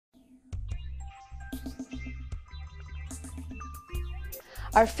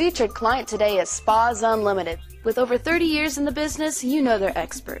Our featured client today is Spas Unlimited. With over 30 years in the business, you know they're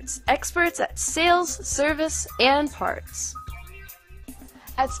experts. Experts at sales, service, and parts.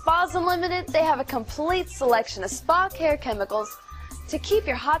 At Spas Unlimited, they have a complete selection of spa care chemicals to keep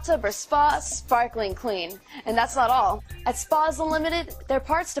your hot tub or spa sparkling clean. And that's not all. At Spas Unlimited, their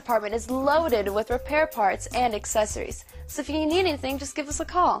parts department is loaded with repair parts and accessories. So if you need anything, just give us a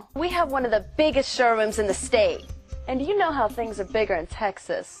call. We have one of the biggest showrooms in the state. And you know how things are bigger in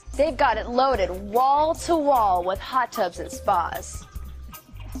Texas. They've got it loaded wall to wall with hot tubs and spas.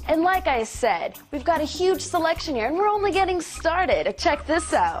 And like I said, we've got a huge selection here, and we're only getting started. Check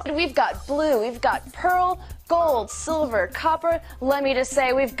this out. We've got blue, we've got pearl, gold, silver, copper. Let me just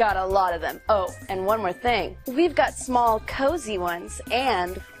say, we've got a lot of them. Oh, and one more thing. We've got small, cozy ones,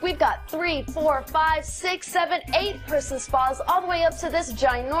 and we've got 3, 4, 5, 6, 7, 8-person spas, all the way up to this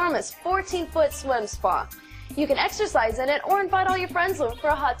ginormous 14-foot swim spa. You can exercise in it or invite all your friends over for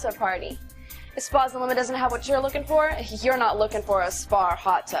a hot tub party. If Spas Unlimited doesn't have what you're looking for, you're not looking for a spa or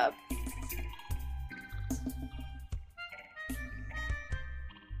hot tub.